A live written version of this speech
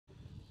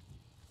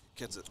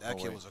That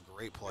kid was a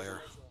great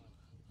player.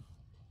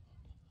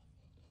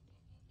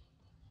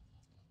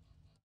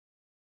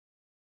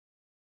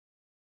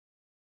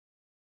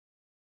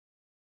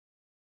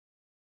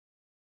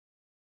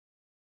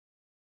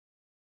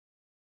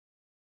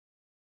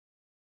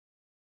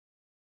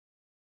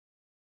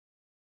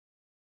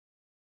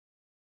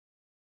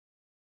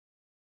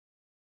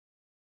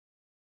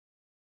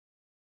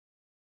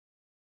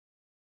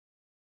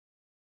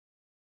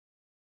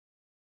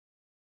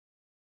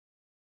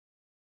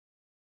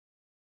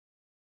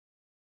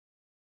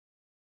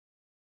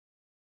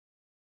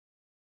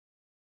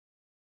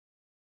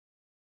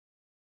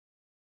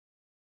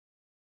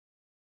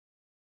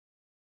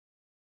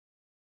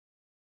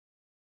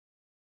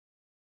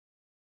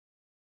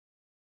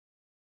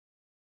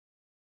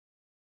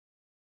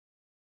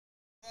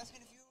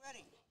 Asking if you're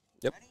ready.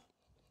 Yep. Ready?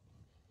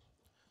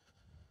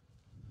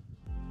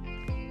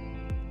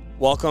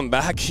 Welcome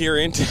back here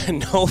into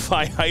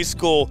Novi High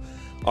School.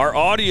 Our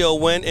audio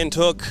went and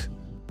took,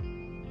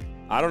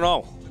 I don't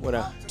know.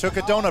 Took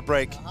a donut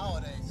break.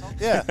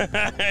 Yeah.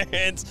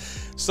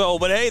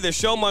 But hey, the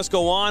show must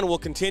go on. We'll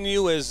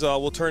continue as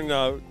we'll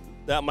turn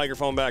that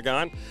microphone back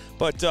on.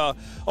 But,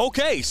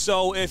 okay,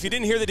 so if you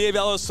didn't hear the Dave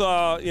Ellis,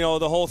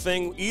 the whole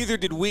thing, either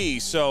did we.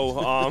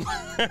 So,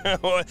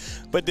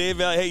 but Dave,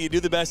 hey, you do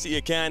the best that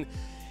you can.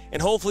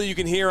 And hopefully you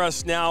can hear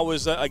us now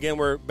as, again,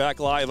 we're back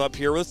live up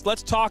here.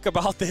 Let's talk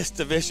about this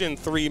Division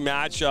III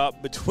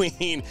matchup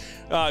between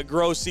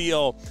Grosse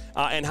Ile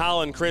and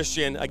Holland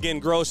Christian. Again,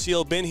 Grosse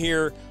Ile been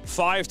here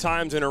 5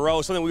 times in a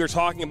row, something we were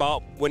talking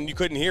about when you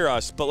couldn't hear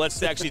us. But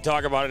let's actually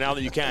talk about it now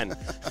that you can.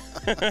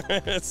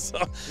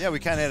 Yeah, we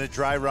kind of had a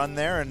dry run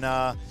there. And,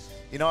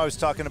 I was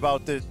talking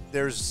about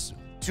there's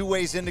 2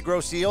 ways into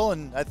Grosse Ile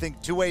and I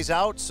think 2 ways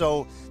out.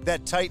 So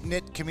that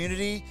tight-knit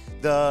community,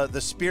 the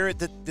spirit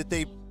that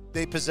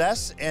they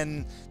possess,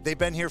 and they've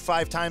been here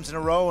 5 times in a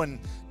row. And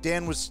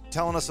Dan was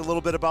telling us a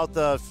little bit about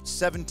the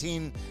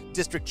 17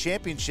 district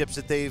championships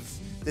that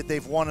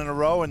they've won in a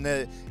row, and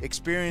the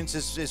experience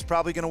is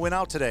probably going to win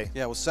out today.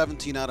 Yeah, it was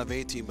 17 out of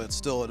 18, but it's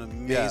still an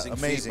amazing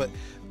feat. But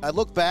I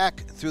look back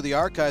through the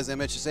archives at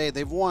MHSA,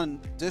 they've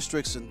won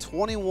districts in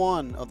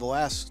 21 of the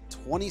last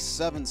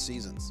 27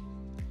 seasons.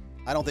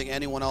 I don't think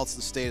anyone else in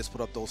the state has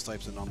put up those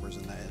types of numbers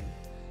in that.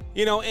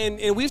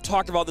 And we've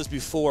talked about this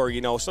before,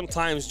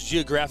 sometimes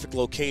geographic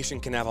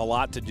location can have a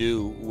lot to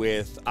do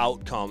with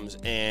outcomes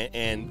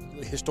and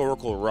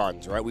historical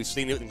runs, right? We've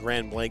seen it in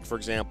Grand Blanc, for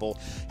example,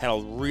 had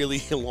a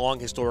really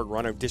long historic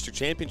run of district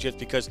championships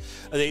because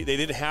they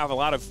didn't have a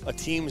lot of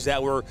teams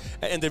that were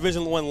in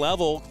Division I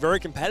level,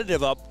 very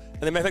competitive up.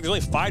 And in fact, there's only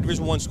 5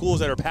 Division I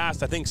schools that are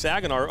past, I think,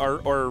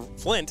 Saginaw or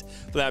Flint,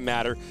 for that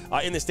matter,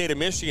 in the state of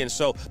Michigan.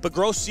 So, but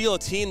Grosse Ile, a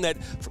team that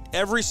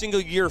every single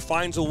year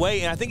finds a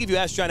way. And I think if you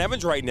ask John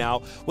Evans right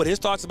now what his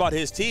thoughts about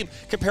his team,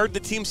 compared to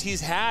the teams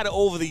he's had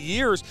over the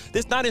years,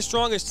 this is not his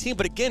strongest team.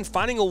 But again,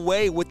 finding a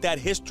way with that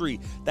history,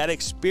 that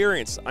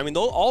experience. I mean,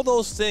 all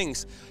those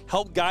things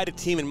help guide a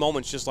team in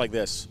moments just like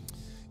this.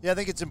 Yeah, I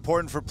think it's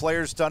important for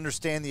players to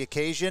understand the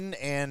occasion,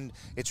 and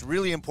it's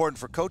really important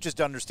for coaches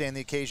to understand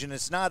the occasion.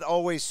 It's not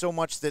always so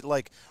much that,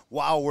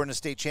 wow, we're in a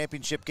state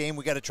championship game,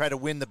 we got to try to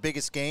win the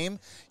biggest game.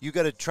 You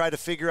got to try to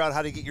figure out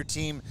how to get your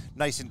team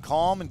nice and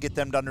calm and get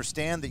them to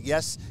understand that,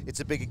 yes, it's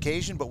a big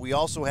occasion, but we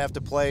also have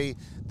to play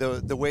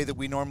the way that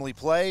we normally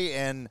play.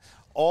 And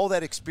all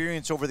that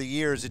experience over the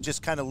years, it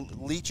just kind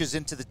of leaches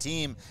into the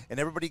team, and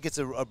everybody gets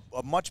a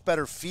much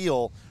better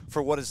feel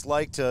for what it's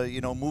like to,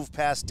 move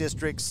past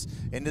districts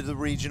into the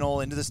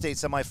regional, into the state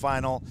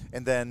semifinal,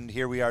 and then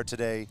here we are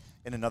today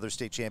in another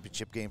state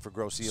championship game for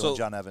Grosse Ile and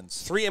John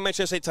Evans. 3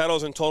 MHSA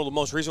titles in total, the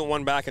most recent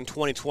one back in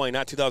 2020,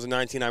 not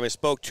 2019. I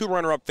misspoke. 2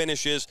 runner-up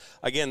finishes,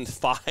 again,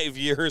 5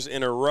 years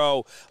in a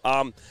row.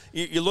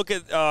 You look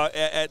at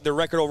the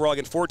record overall,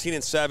 again,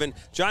 14-7.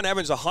 John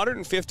Evans,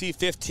 150,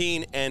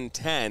 15, and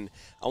 10.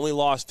 Only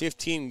lost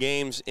 15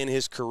 games in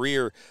his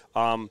career.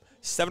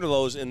 7 of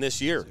those in this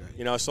year,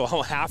 so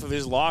half of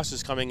his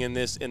losses coming in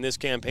this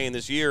campaign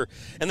this year.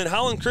 And then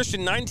Holland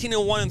Christian,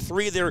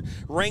 19-1-3. They're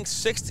ranked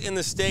 6th in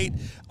the state.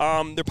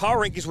 Their power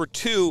rankings were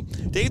 2.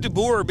 Dave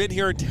DeBoer been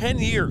here 10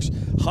 years,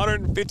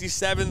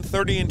 157,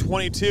 30, and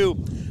 22.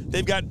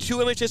 They've got 2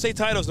 MHSA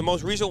titles. The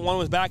most recent one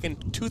was back in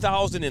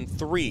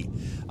 2003.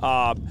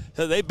 So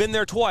they've been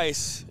there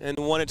twice and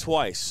won it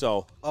twice.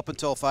 So up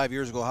until 5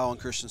 years ago, Holland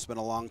Christian spent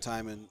a long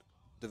time in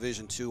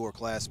Division II or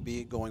Class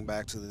B, going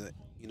back to the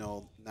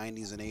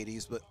 90s and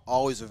 80s, but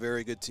always a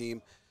very good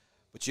team.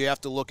 But you have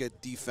to look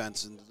at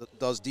defense, and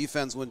does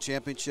defense win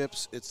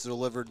championships? It's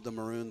delivered the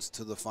Maroons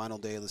to the final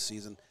day of the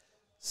season.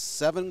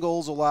 7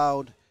 goals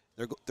allowed.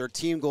 Their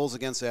team goals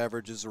against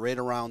average is right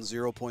around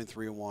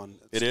 0.31.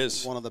 It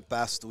is one of the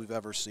best we've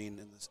ever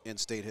seen in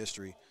state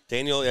history.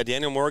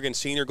 Daniel Morgan,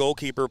 senior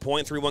goalkeeper,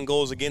 0.31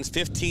 goals against,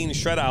 15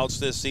 shutouts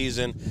this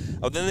season.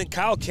 Then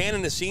Kyle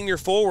Cannon, the senior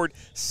forward,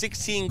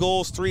 16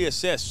 goals, 3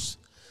 assists.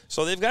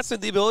 So they've got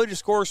the ability to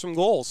score some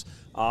goals.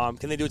 Can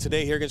they do it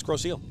today here against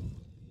Grosse Ile?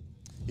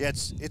 Yeah,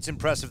 it's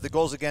impressive. The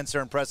goals against are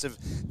impressive.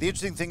 The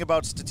interesting thing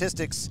about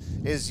statistics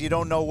is you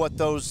don't know what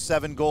those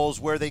 7 goals,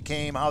 where they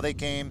came, how they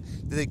came.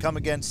 Did they come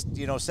against,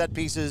 set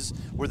pieces?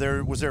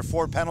 Was there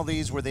 4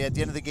 penalties? Were they at the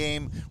end of the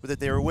game? Were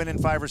they were winning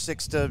 5 or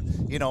 6 to,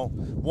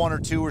 1 or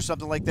 2 or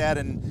something like that?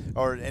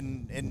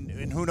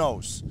 And who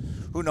knows?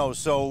 Who knows?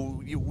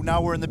 So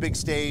now we're in the big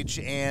stage,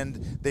 and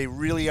they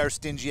really are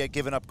stingy at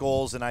giving up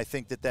goals, and I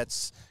think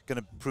that's going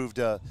to prove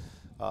to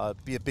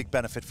be a big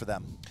benefit for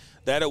them.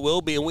 That it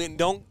will be, and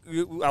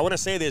I want to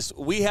say this: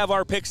 we have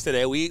our picks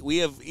today. We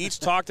have each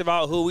talked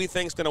about who we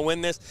think is going to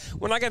win this.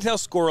 We're not going to tell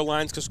score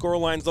lines because score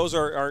lines, those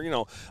are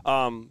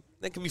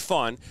they can be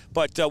fun.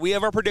 But we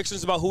have our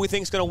predictions about who we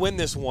think is going to win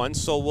this one.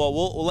 So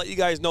we'll let you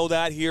guys know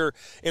that here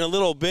in a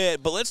little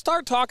bit. But let's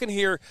start talking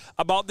here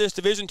about this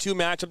Division II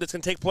matchup that's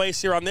going to take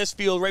place here on this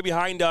field right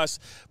behind us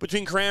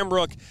between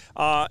Cranbrook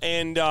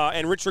and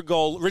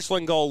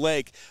Richland Gull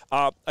Lake.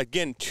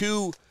 Again,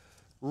 2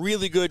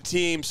 really good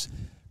teams.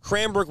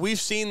 Cranbrook, we've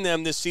seen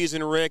them this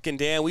season, Rick and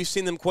Dan. We've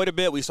seen them quite a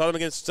bit. We saw them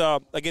against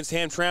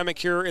Hamtramck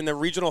here in the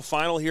regional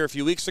final here a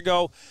few weeks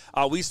ago.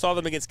 We saw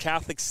them against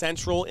Catholic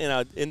Central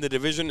in the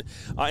division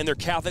in their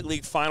Catholic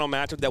League final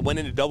matchup that went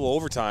into double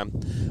overtime.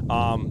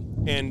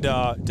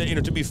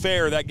 To be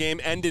fair, that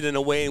game ended in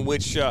a way in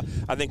which I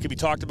think could be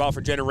talked about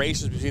for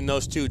generations between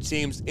those 2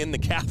 teams in the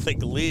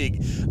Catholic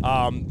League.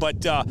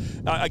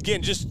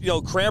 Again,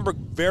 Cranbrook,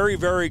 very,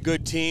 very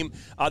good team.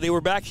 They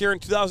were back here in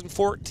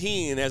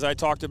 2014, as I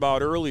talked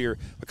about earlier.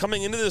 But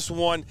coming into this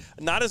one,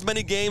 not as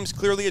many games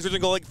clearly as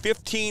Richland Gull Lake,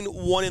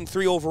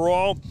 15-1-3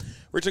 overall.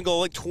 Richland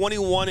Gull Lake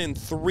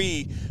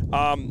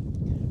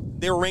 21-3.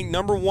 They were ranked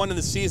number 1 in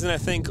the season, I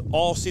think,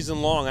 all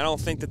season long. I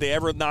don't think that they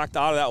ever knocked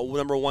out of that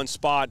number 1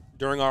 spot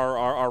during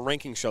our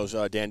ranking shows,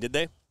 Dan, did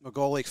they?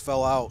 Gull Lake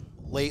fell out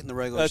late in the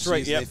regular season.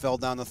 Right, yep. They fell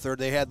down to 3rd.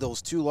 They had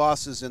those 2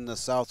 losses in the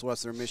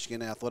Southwestern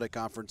Michigan Athletic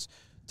Conference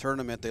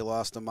tournament. They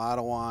lost to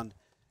Matawan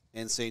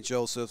and St.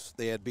 Joseph's.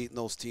 They had beaten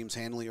those teams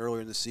handily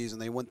earlier in the season.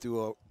 They went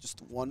through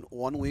just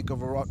one week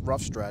of a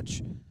rough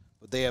stretch,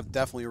 but they have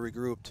definitely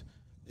regrouped.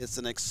 It's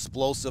an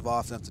explosive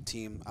offensive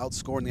team,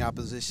 outscoring the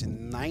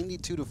opposition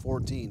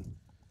 92-14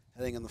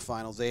 heading in the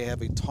finals. They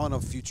have a ton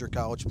of future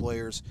college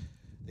players.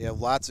 They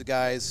have lots of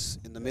guys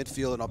in the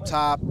midfield and up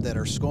top that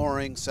are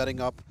scoring, setting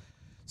up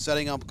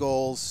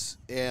goals.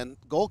 And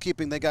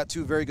goalkeeping, they got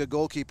 2 very good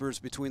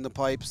goalkeepers between the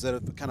pipes that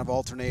have kind of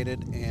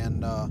alternated,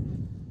 and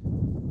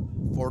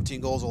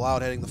 14 goals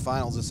allowed heading the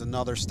finals. It's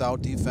another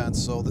stout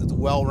defense. So it's a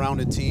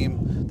well-rounded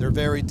team. They're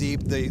very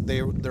deep.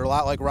 They're a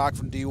lot like Rock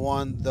from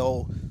D1.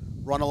 They'll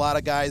run a lot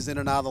of guys in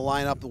and out of the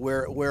lineup to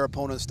wear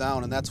opponents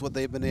down, and that's what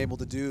they've been able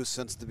to do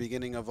since the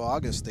beginning of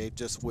August. They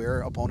just wear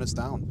opponents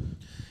down.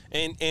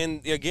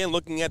 And again,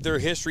 looking at their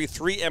history,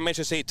 3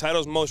 MHSA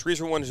titles. Most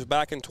recent one was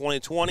back in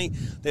 2020.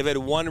 They've had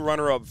 1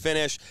 runner-up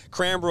finish.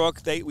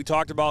 Cranbrook, we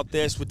talked about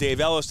this with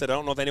Dave Ellis. I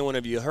don't know if anyone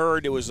of you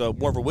heard. It was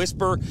more of a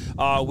whisper.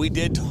 We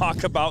did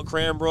talk about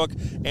Cranbrook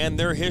and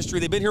their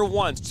history. They've been here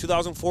once,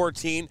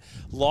 2014.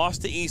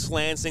 Lost to East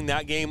Lansing,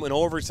 that game in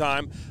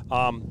overtime.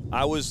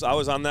 I was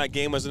on that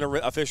game as an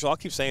official. I'll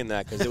keep saying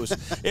that because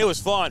it was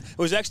fun. It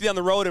was actually on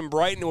the road in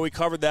Brighton when we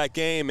covered that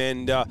game,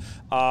 and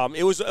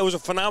it was a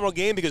phenomenal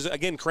game because,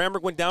 again,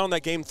 Cranbrook went down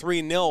that game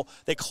 3-0.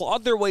 They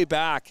clawed their way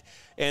back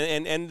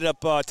and ended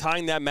up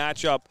tying that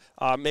matchup,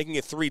 making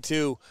it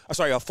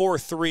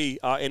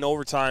 4-3 in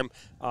overtime.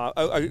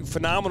 A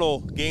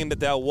phenomenal game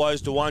that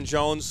was. DeJuan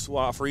Jones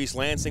for East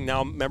Lansing,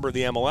 now member of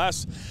the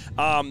MLS.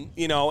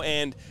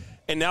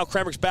 And now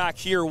Cranbrook's back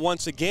here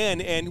once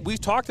again, and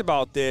we've talked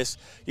about this.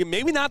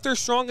 Maybe not their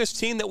strongest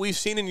team that we've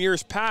seen in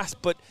years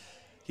past, but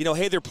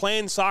hey, they're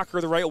playing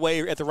soccer the right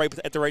way at the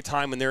right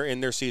time in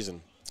their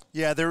season.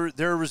 Yeah,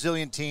 they're a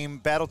resilient team,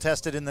 battle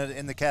tested in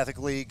the Catholic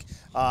League.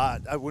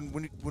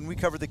 When we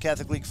covered the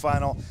Catholic League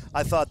final,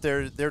 I thought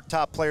they're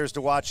top players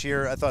to watch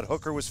here. I thought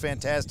Hooker was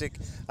fantastic.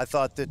 I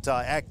thought that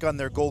Atgun,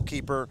 their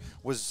goalkeeper,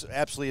 was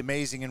absolutely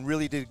amazing and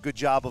really did a good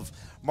job of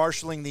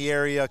marshaling the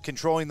area,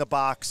 controlling the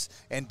box,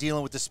 and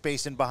dealing with the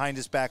space in behind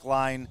his back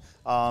line.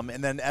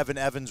 And then Evan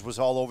Evans was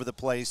all over the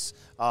place,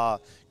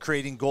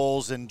 creating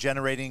goals and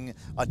generating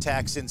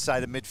attacks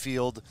inside of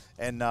midfield,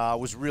 and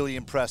was really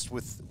impressed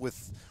with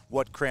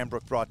what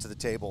Cranbrook brought to the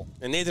table.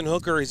 And Nathan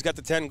Hooker, he's got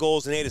the 10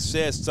 goals and 8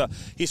 assists.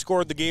 He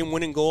scored the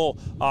game-winning goal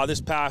this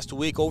past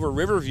week over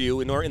Riverview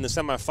in the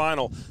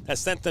semifinal that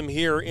sent them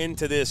here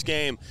into this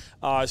game.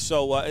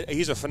 So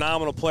he's a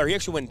phenomenal player. He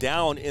actually went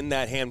down in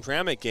that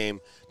Hamtramck game,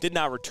 did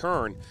not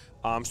return.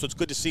 So it's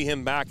good to see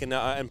him back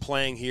and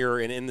playing here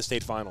in the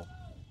state final.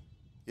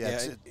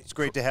 Yeah, it's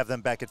great to have them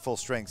back at full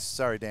strength.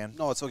 Sorry, Dan.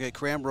 No, it's okay.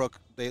 Cranbrook,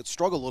 they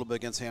struggled a little bit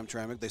against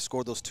Hamtramck. They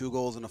scored those 2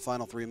 goals in the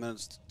final 3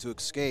 minutes to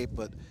escape,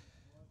 but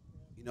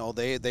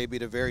they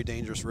beat a very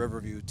dangerous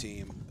Riverview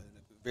team,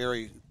 a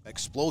very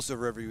explosive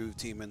Riverview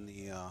team in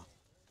the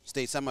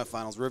state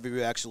semifinals.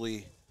 Riverview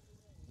actually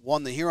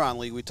won the Huron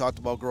League. We talked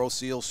about Grosse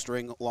Seal's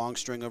long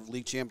string of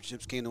league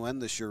championships came to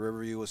end this year.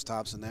 Riverview was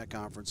tops in that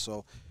conference.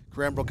 So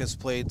Cranbrook has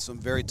played some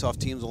very tough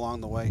teams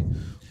along the way.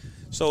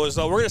 So we're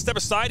going to step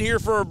aside here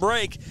for a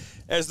break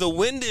as the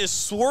wind is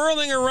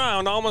swirling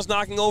around, almost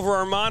knocking over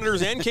our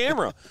monitors and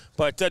camera.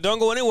 But don't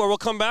go anywhere. We'll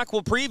come back.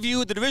 We'll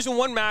preview the Division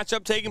I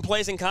matchup taking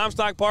place in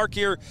Comstock Park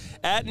here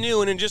at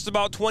noon in just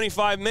about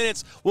 25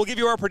 minutes. We'll give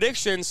you our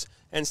predictions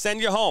and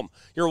send you home.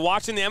 You're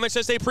watching the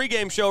MHSA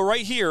pregame show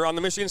right here on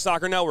the Michigan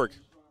Soccer Network.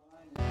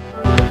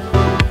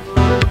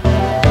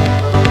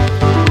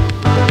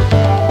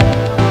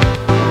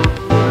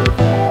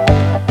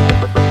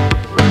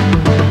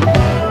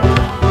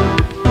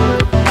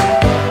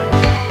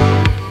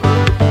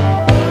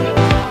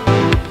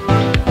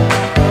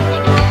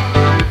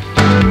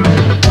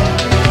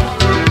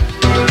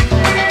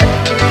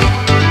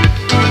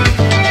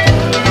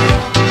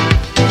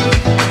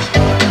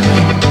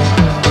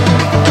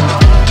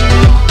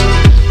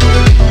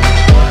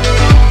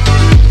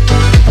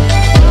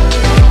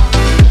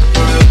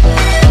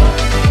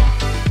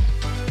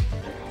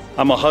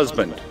 I'm a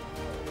husband.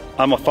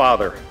 I'm a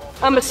father.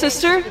 I'm a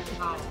sister.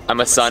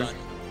 I'm a son.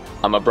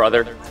 I'm a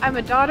brother. I'm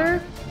a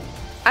daughter.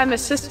 I'm a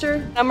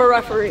sister. I'm a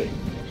referee.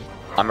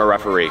 I'm a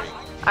referee.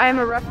 I am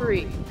a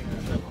referee.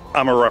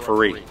 I'm a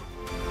referee.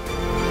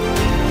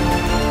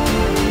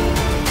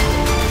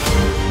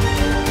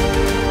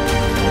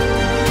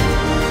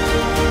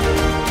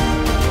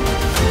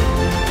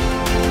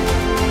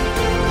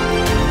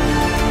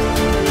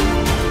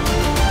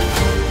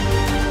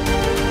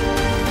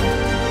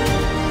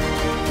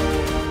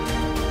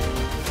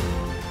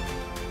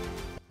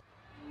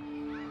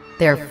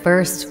 Their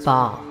first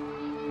ball,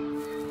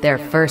 their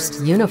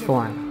first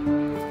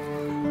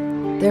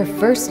uniform, their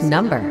first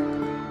number,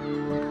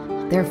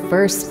 their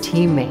first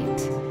teammate,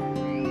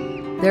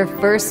 their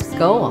first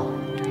goal,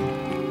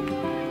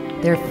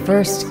 their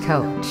first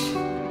coach.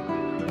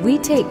 We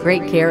take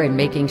great care in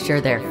making sure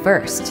their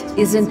first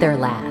isn't their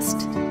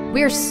last.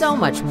 We're so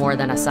much more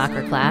than a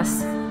soccer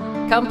class.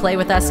 Come play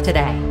with us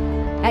today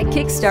at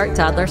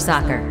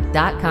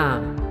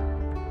kickstarttoddlersoccer.com.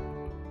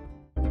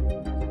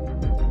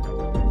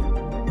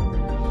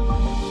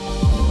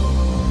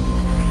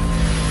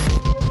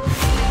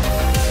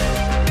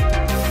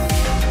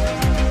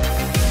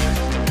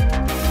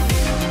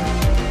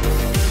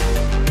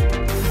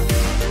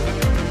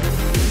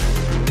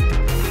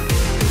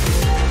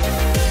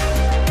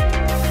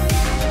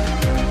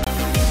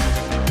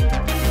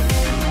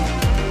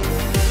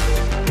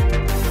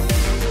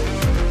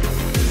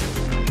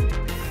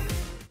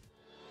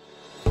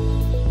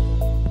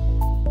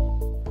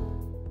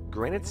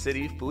 Granite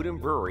City Food and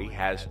Brewery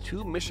has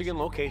 2 Michigan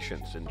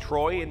locations in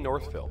Troy and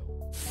Northville.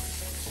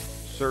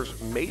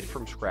 Serves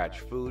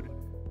made-from-scratch food,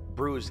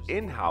 brews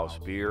in-house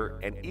beer,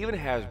 and even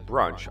has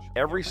brunch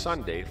every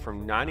Sunday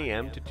from 9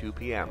 a.m. to 2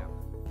 p.m.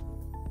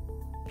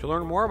 To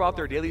learn more about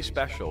their daily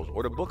specials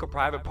or to book a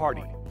private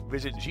party,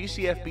 visit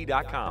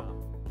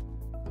gcfb.com.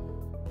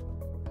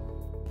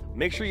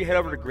 Make sure you head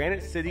over to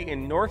Granite City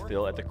in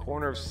Northville at the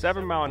corner of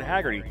 7 Mile and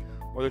Haggerty,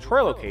 or the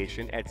Troy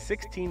location at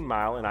 16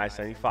 Mile and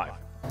I-75.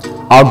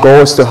 Our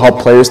goal is to help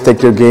players take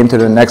their game to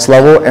the next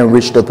level and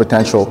reach their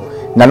potential.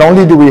 Not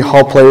only do we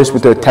help players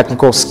with their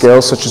technical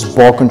skills such as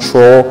ball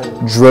control,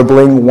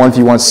 dribbling,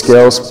 1v1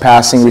 skills,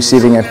 passing,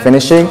 receiving, and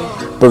finishing,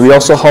 but we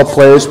also help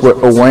players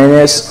with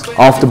awareness,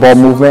 off-the-ball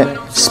movement,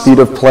 speed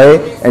of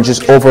play, and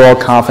just overall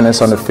confidence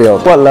on the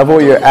field. What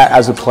level you're at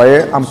as a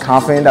player, I'm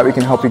confident that we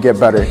can help you get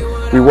better.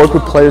 We work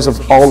with players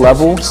of all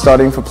levels,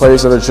 starting for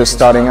players that are just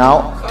starting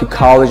out to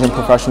college and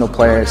professional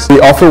players. We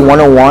offer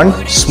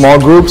one-on-one, small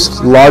groups,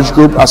 large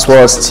group, as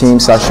well as team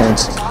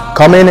sessions.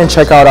 Come in and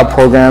check out our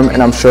program,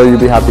 and I'm sure you'll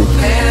be happy.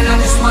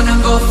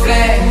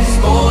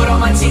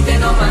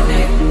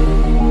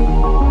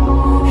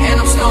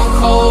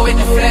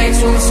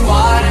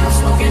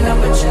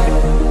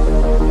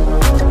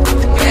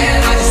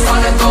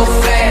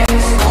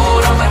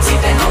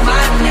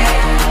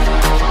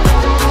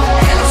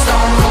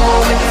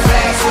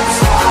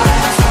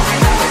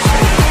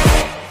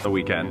 The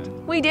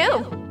weekend. We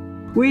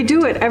do. We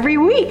do it every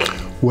week.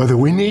 Whether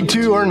we need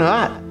to or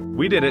not.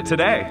 We did it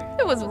today.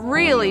 It was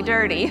really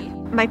dirty.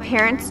 My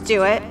parents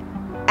do it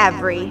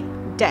every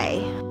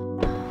day.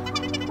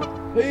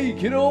 Hey,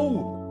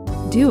 kiddo!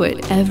 Do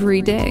it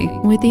every day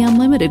with the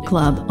Unlimited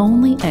Club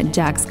only at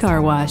Jack's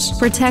Car Wash.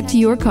 Protect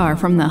your car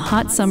from the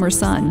hot summer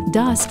sun,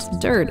 dust,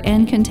 dirt,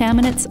 and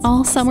contaminants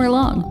all summer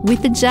long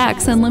with the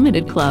Jack's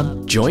Unlimited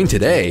Club. Join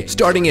today,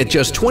 starting at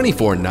just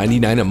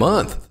 $24.99 a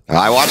month.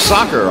 I watch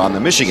soccer on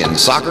the Michigan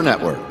Soccer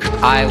Network.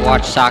 I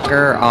watch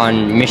soccer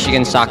on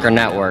Michigan Soccer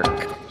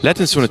Network. لا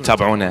تنسون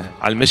تتابعونا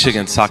على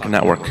Michigan Soccer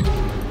Network.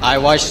 I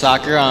watch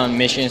soccer on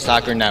Michigan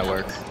Soccer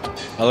Network.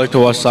 I like to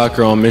watch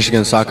soccer on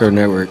Michigan Soccer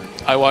Network.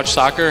 I watch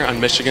soccer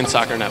on Michigan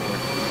Soccer Network.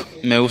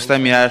 Me gusta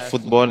mirar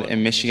fútbol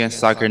en Michigan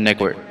Soccer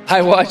Network.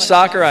 I watch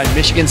soccer on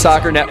Michigan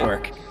Soccer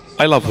Network.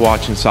 I love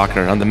watching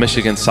soccer on the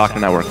Michigan Soccer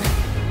Network.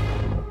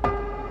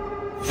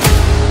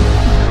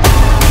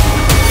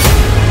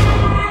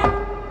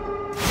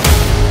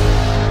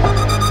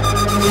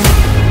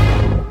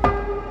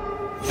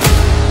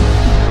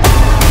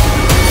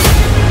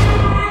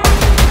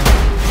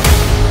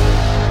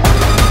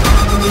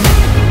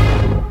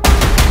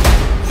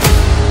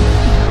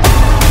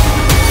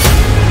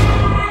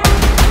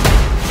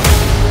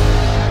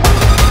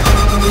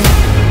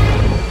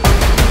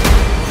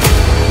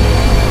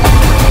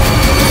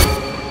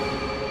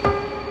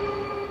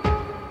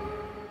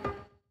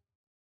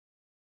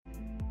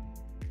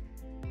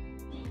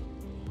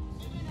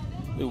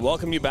 We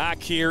welcome you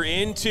back here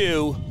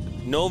into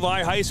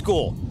Novi High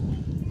School.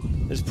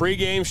 This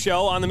pregame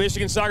show on the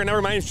Michigan Soccer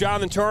Network. My name is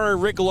Jonathan Turner,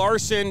 Rick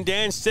Larson,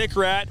 Dan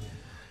Stickrat.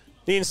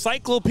 The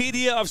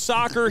encyclopedia of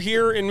soccer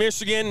here in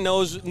Michigan.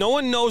 No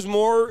one knows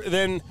more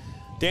than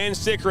Dan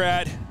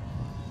Stickrat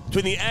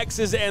between the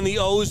X's and the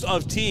O's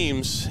of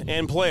teams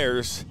and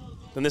players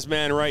than this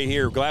man right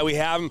here. Glad we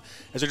have him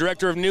as a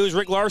director of news.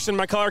 Rick Larson,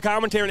 my color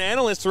commentator and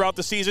analyst throughout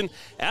the season,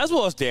 as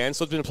well as Dan.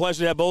 So it's been a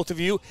pleasure to have both of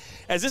you.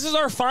 As this is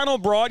our final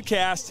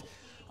broadcast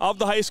of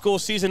the high school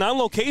season on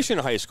location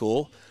high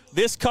school,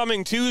 this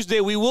coming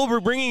Tuesday, we will be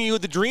bringing you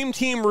the Dream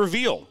Team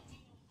reveal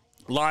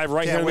live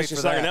right here on the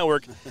Michigan Soccer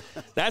Network.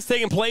 That's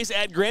taking place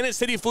at Granite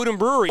City Food and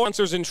Brewery.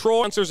 Answers and